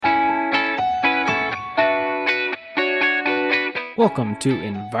Welcome to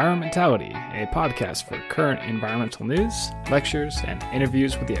Environmentality, a podcast for current environmental news, lectures, and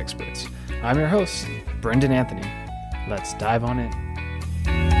interviews with the experts. I'm your host, Brendan Anthony. Let's dive on in.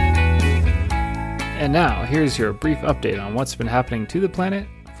 And now, here's your brief update on what's been happening to the planet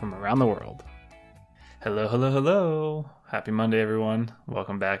from around the world. Hello. Happy Monday, everyone.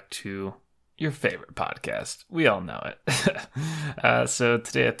 Welcome back to your favorite podcast. We all know it. So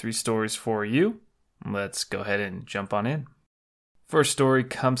today I have 3 stories for you. Let's go ahead and jump on in. First story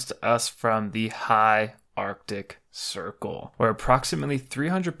comes to us from the High Arctic Circle, where approximately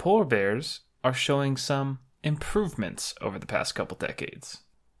 300 polar bears are showing some improvements over the past couple decades.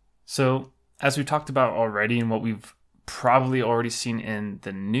 So, as we talked about already, and what we've probably already seen in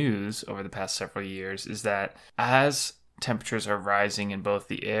the news over the past several years, is that as temperatures are rising in both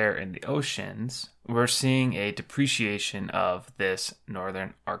the air and the oceans, we're seeing a depreciation of this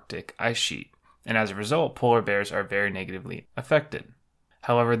northern Arctic ice sheet. And as a result, polar bears are very negatively affected.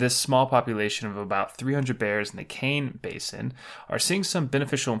 However, this small population of about 300 bears in the Kane Basin are seeing some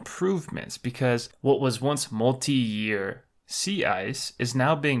beneficial improvements because what was once multi-year sea ice is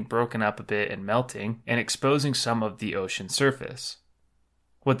now being broken up a bit and melting and exposing some of the ocean surface.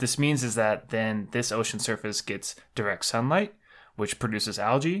 What this means is that then this ocean surface gets direct sunlight, which produces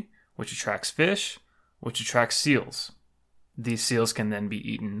algae, which attracts fish, which attracts seals. These seals can then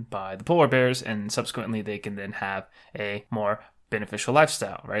be eaten by the polar bears, and subsequently they can then have a more beneficial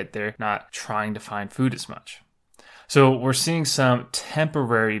lifestyle, right? They're not trying to find food as much. So we're seeing some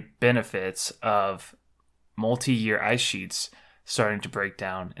temporary benefits of multi-year ice sheets starting to break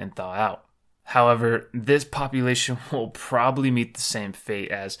down and thaw out. However, this population will probably meet the same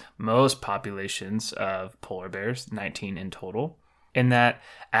fate as most populations of polar bears, 19 in total, in that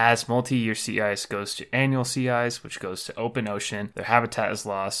as multi-year sea ice goes to annual sea ice, which goes to open ocean, their habitat is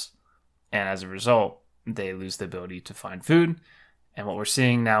lost, and as a result, they lose the ability to find food. And what we're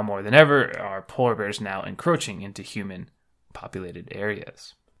seeing now more than ever are polar bears now encroaching into human-populated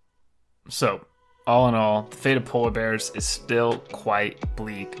areas. So, all in all, the fate of polar bears is still quite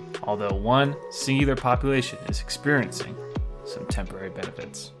bleak, although one singular population is experiencing some temporary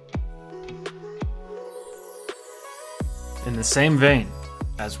benefits. In the same vein,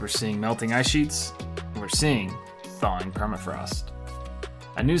 as we're seeing melting ice sheets, we're seeing thawing permafrost.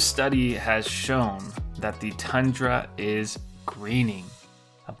 A new study has shown that the tundra is greening.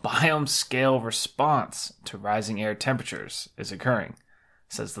 A biome-scale response to rising air temperatures is occurring,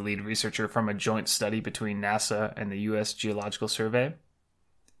 says the lead researcher from a joint study between NASA and the U.S. Geological Survey.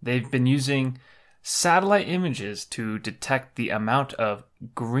 They've been using satellite images to detect the amount of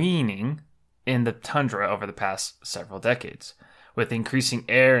greening in the tundra over the past several decades. With increasing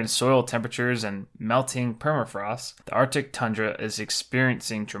air and soil temperatures and melting permafrost, the Arctic tundra is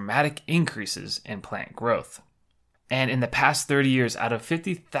experiencing dramatic increases in plant growth. And in the past 30 years, out of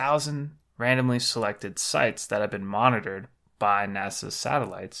 50,000 randomly selected sites that have been monitored by NASA's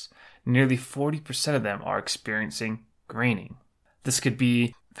satellites, nearly 40% of them are experiencing greening. This could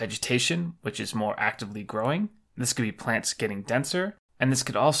be vegetation, which is more actively growing. This could be plants getting denser. And this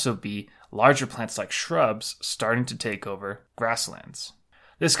could also be larger plants like shrubs starting to take over grasslands.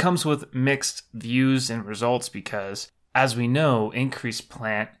 This comes with mixed views and results because, as we know, increased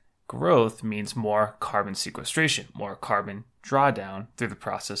plant growth means more carbon sequestration, more carbon drawdown through the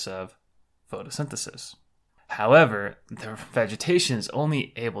process of photosynthesis. However, the vegetation is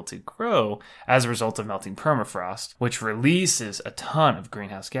only able to grow as a result of melting permafrost, which releases a ton of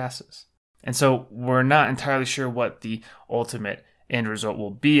greenhouse gases. And so we're not entirely sure what the ultimate end result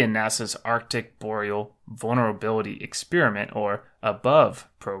will be in NASA's Arctic Boreal Vulnerability Experiment, or ABOVE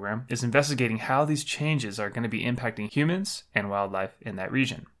program, is investigating how these changes are going to be impacting humans and wildlife in that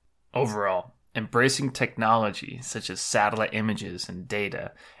region. Overall, embracing technology such as satellite images and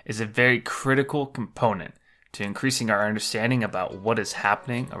data is a very critical component to increasing our understanding about what is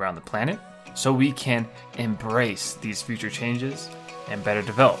happening around the planet so we can embrace these future changes and better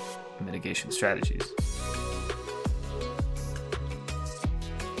develop mitigation strategies.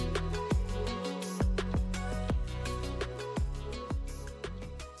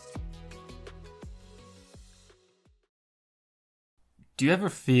 Do you ever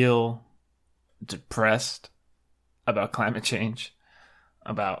feel depressed about climate change?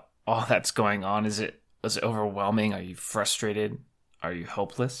 About all that's going on? Is it overwhelming? Are you frustrated? Are you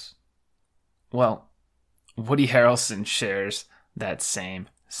hopeless? Well, Woody Harrelson shares that same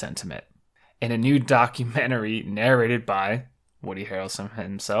sentiment. In a new documentary narrated by Woody Harrelson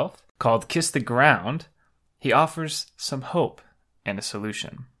himself, called Kiss the Ground, he offers some hope and a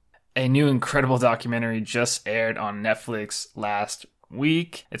solution. A new incredible documentary just aired on Netflix last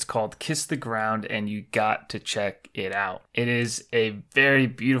week. It's called Kiss the Ground, and you got to check it out. It is a very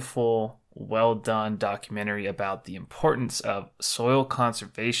beautiful, well done documentary about the importance of soil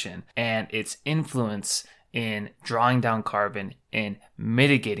conservation and its influence in drawing down carbon and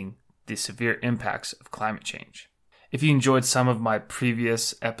mitigating the severe impacts of climate change. If you enjoyed some of my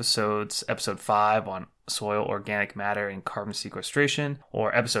previous episodes, episode 5 on soil organic matter and carbon sequestration,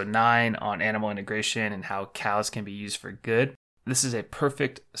 or episode 9 on animal integration and how cows can be used for good, this is a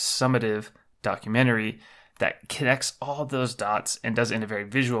perfect summative documentary that connects all those dots and does it in a very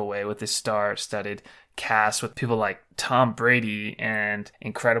visual way with this star-studded cast with people like Tom Brady and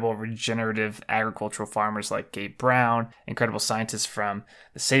incredible regenerative agricultural farmers like Gabe Brown, incredible scientists from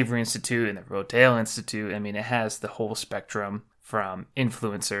the Savory Institute and the Rodale Institute. I mean, it has the whole spectrum from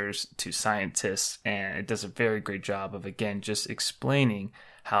influencers to scientists, and it does a very great job of, again, just explaining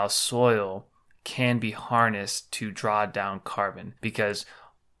how soil can be harnessed to draw down carbon, because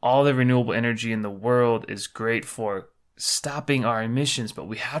all the renewable energy in the world is great for stopping our emissions, but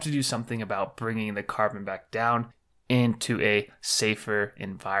we have to do something about bringing the carbon back down into a safer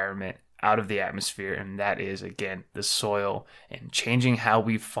environment out of the atmosphere. And that is, again, the soil, and changing how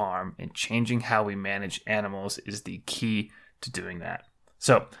we farm and changing how we manage animals is the key to doing that.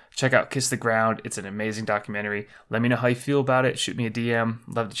 So check out Kiss the Ground. It's an amazing documentary. Let me know how you feel about it. Shoot me a DM.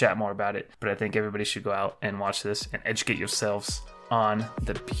 Love to chat more about it. But I think everybody should go out and watch this and educate yourselves on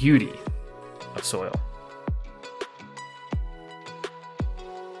the beauty of soil.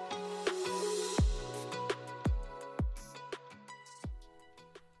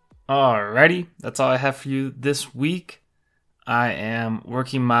 Alrighty, that's all I have for you this week. I am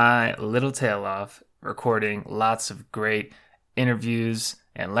working my little tail off, recording lots of great interviews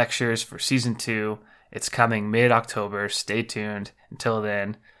and lectures for season 2. It's coming mid-October. Stay tuned. Until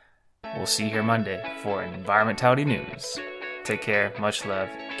then, we'll see you here Monday for Environmentality News. Take care, much love,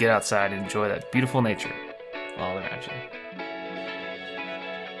 get outside and enjoy that beautiful nature all around you.